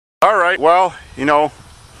Alright, well, you know,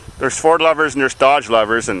 there's Ford lovers and there's Dodge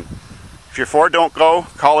lovers, and if your Ford don't go,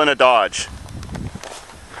 call in a Dodge.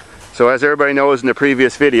 So as everybody knows in the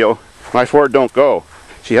previous video, my Ford don't go.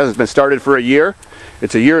 She hasn't been started for a year.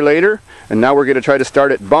 It's a year later, and now we're going to try to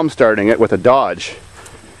start it, bum starting it with a Dodge.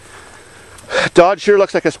 Dodge sure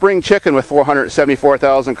looks like a spring chicken with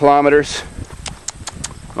 474,000 kilometers.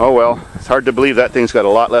 Oh well, it's hard to believe that thing's got a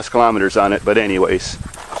lot less kilometers on it, but anyways.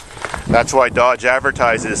 That's why Dodge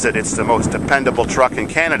advertises that it's the most dependable truck in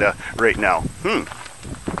Canada right now.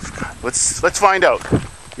 Let's find out.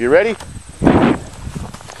 You ready?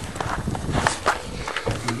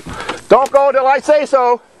 Don't go till I say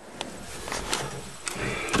so.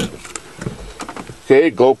 Okay,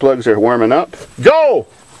 glow plugs are warming up. Go!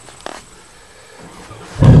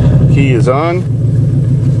 Key is on.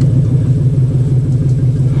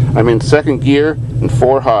 I'm in second gear and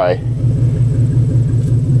 4 high.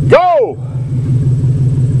 Go!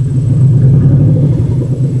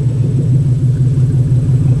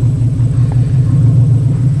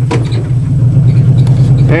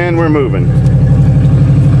 And we're moving.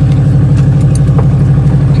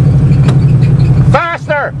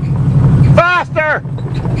 Faster! Faster!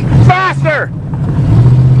 Faster!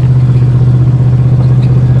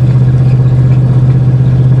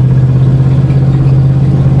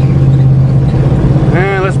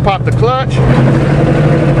 And let's pop the clutch.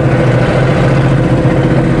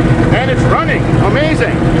 And it's running.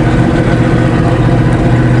 Amazing.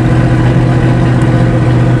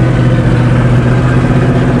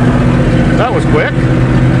 That was quick.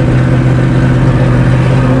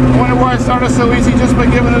 I wonder why it started so easy just by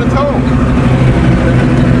giving it a tow.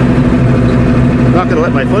 Not going to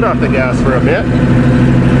let my foot off the gas for a bit.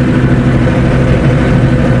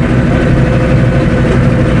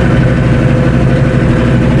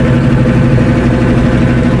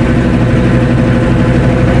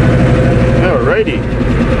 Alrighty.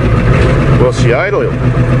 Will she idle?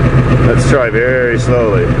 Let's try very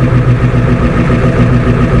slowly.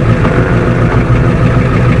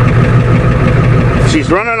 She's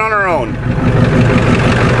running on her own.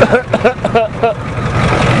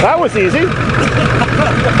 That was easy.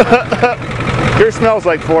 Here smells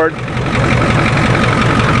like Ford.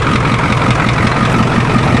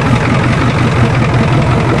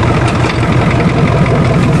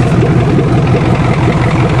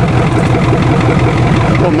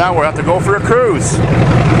 Well, now we'll have to go for a cruise.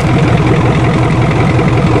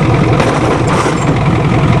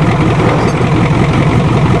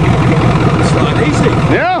 It's not easy.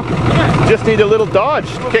 Yeah. Just need a little Dodge.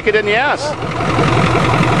 Kick it in the ass.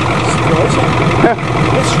 Yeah.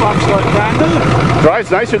 This truck's like brand new.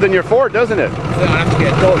 Drives nicer than your Ford, doesn't it? I have to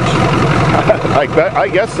get Dodge. I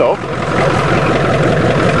guess so.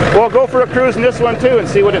 Well, go for a cruise in this one too and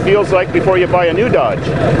see what it feels like before you buy a new Dodge.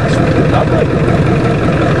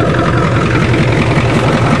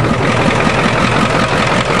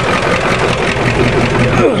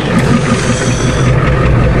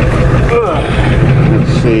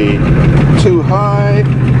 Let's see. Too high.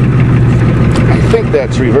 I think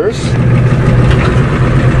that's reverse.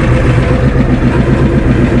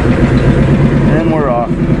 And we're off.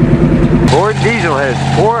 Ford diesel has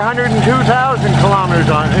 402,000 kilometers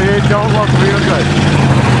on it. It don't look real good.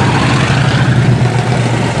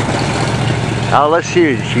 Now let's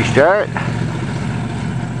see, does she start?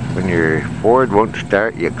 When your Ford won't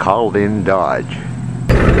start, you called in Dodge.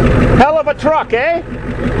 Hell of a truck, eh?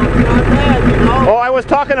 Oh, I was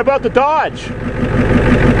talking about the Dodge.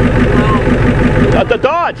 The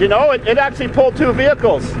Dodge, you know, it actually pulled 2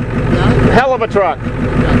 vehicles. Hell of a truck.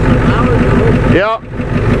 Yeah.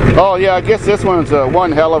 Oh yeah, I guess this one's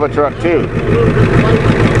one hell of a truck too.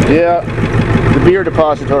 Yeah, the beer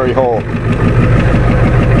depository hole.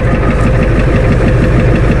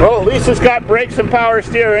 Well, at least it's got brakes and power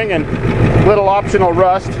steering and little optional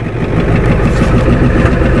rust.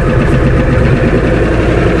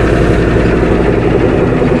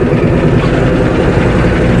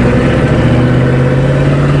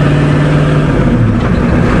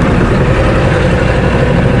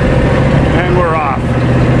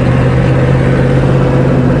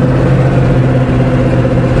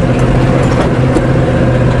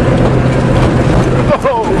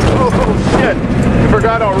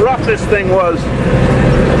 How rough this thing was.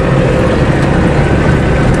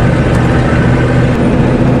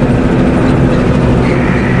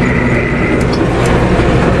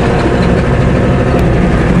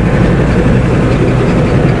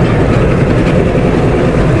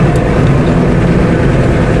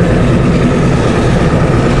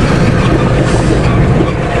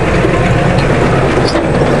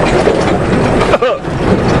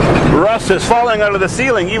 Rust is falling falling out of the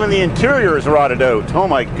ceiling. Even the interior is rotted out. Oh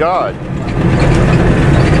my God.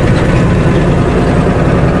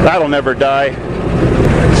 That'll never die.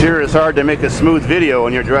 Sure is hard to make a smooth video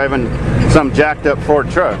when you're driving some jacked up Ford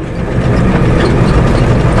truck.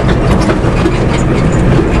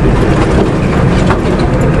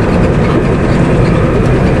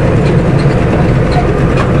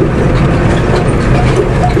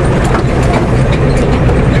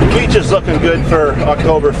 Beach is looking good for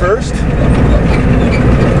October 1st.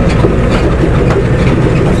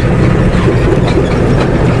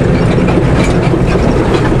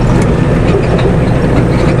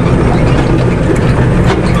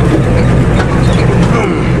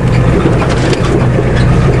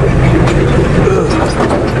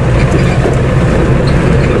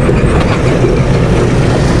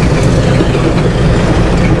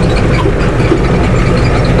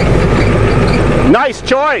 Nice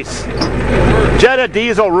choice. Jetta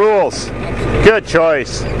diesel rules. Good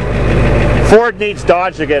choice. Ford needs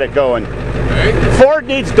Dodge to get it going. Ford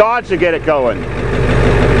needs Dodge to get it going.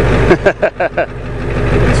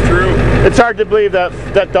 It's true. It's hard to believe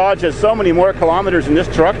that Dodge has so many more kilometers in this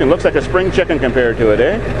truck and looks like a spring chicken compared to it,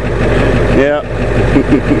 eh? Yeah.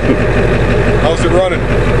 How's it running?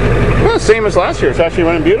 Well, same as last year. It's actually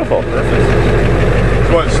running beautiful. Perfect.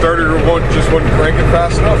 What, starter just wasn't cranking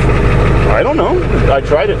fast enough? I don't know. I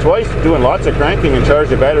tried it twice, doing lots of cranking and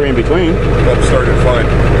charged the battery in between. That started fine.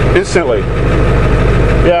 Instantly.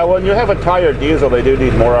 Yeah, when you have a tired diesel, they do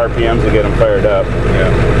need more RPMs to get them fired up.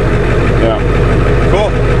 Yeah. Yeah.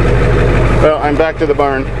 Cool. Well, I'm back to the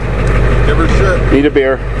barn. Give her shit. Need a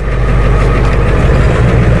beer.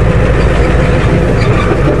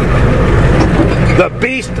 The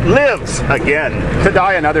beast lives again. To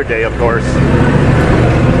die another day, of course.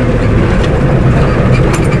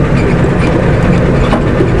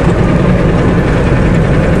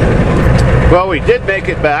 Well, we did make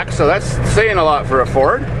it back, so that's saying a lot for a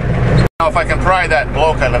Ford. Now, if I can pry that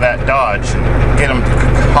bloke out of that Dodge and get him to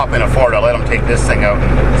hop in a Ford, I'll let him take this thing out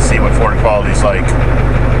and see what Ford quality's like.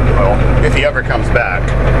 Well, if he ever comes back.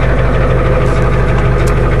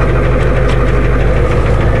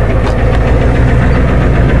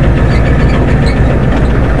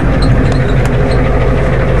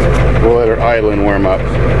 We'll let our island warm up.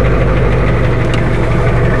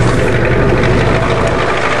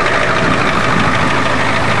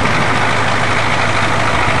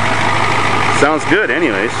 Sounds good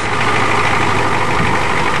anyways.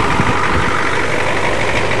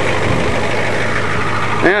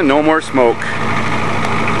 And no more smoke.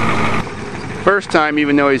 First time,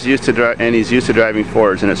 even though he's used to driving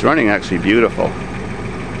Fords, and it's running actually beautiful.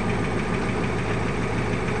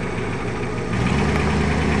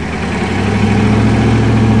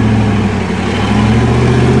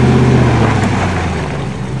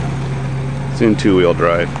 It's in two-wheel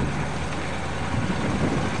drive.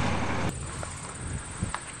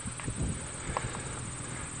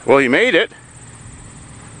 Well, he made it.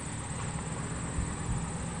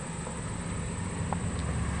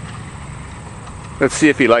 Let's see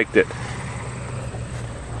if he liked it.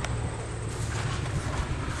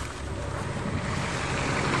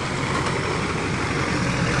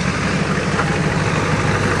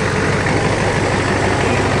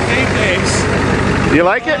 Thanks. You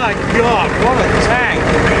like it? Oh my God, what a tank.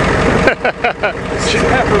 It's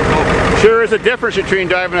terrible. Sure is a difference between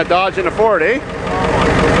driving a Dodge and a Ford, eh?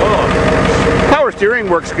 Oh, Power steering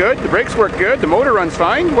works good, the brakes work good, the motor runs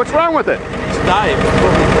fine. What's wrong with it? it's Dave. It's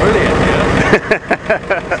probably brilliant, yeah.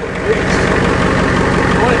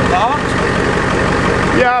 What, it parked?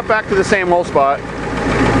 Yeah, back to the same old spot.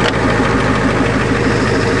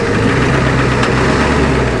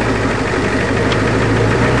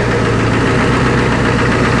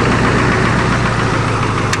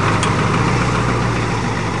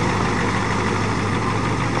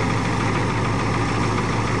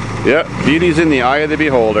 Yep, beauty's in the eye of the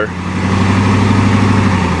beholder.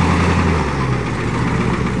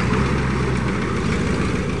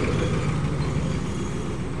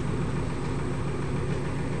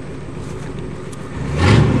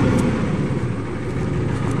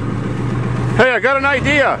 Hey, I got an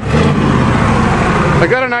idea.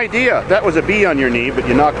 That was a bee on your knee, but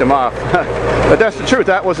you knocked him off. But that's the truth,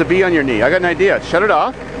 that was a bee on your knee. I got an idea. Shut it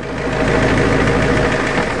off.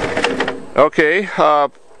 Okay,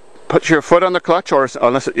 put your foot on the clutch, or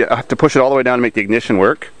unless you have to push it all the way down to make the ignition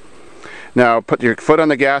work. Now put your foot on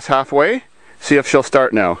the gas halfway. See if she'll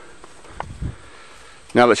start now.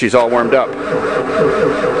 Now that she's all warmed up.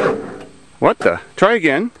 What the? Try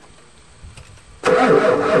again.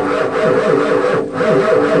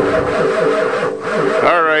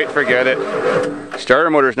 Alright, forget it. Starter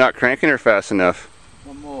motor's not cranking her fast enough.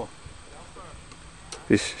 One more.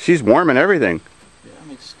 She's warm and everything. Yeah, let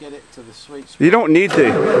me just get it to the sweet spot. You don't need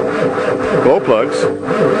the glow plugs. Try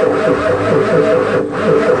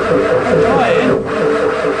it.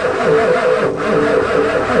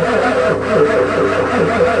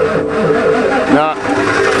 Nah.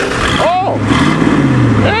 Oh!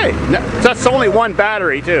 Hey! That's only one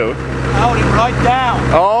battery too. Hold it right down.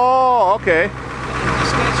 Oh, okay.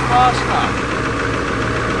 Just gets faster.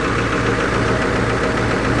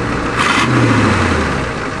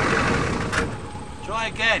 Try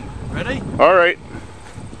again. Ready? All right.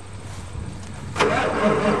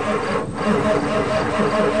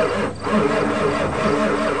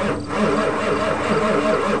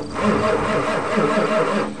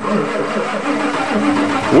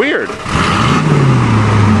 Weird.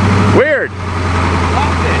 Weird.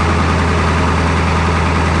 Locked it.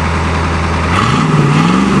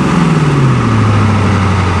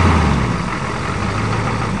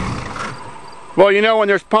 Well, you know, when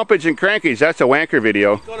there's pumpage and crankies, that's a wanker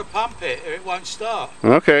video. You've got to pump it or it won't start.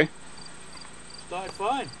 Okay. Started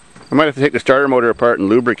fine. I might have to take the starter motor apart and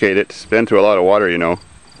lubricate it. It's been through a lot of water, you know. I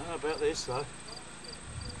don't know about this though.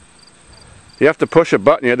 You have to push a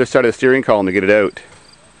button on the other side of the steering column to get it out.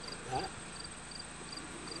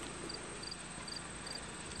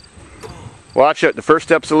 Watch it. The first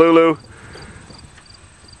step's a Lulu.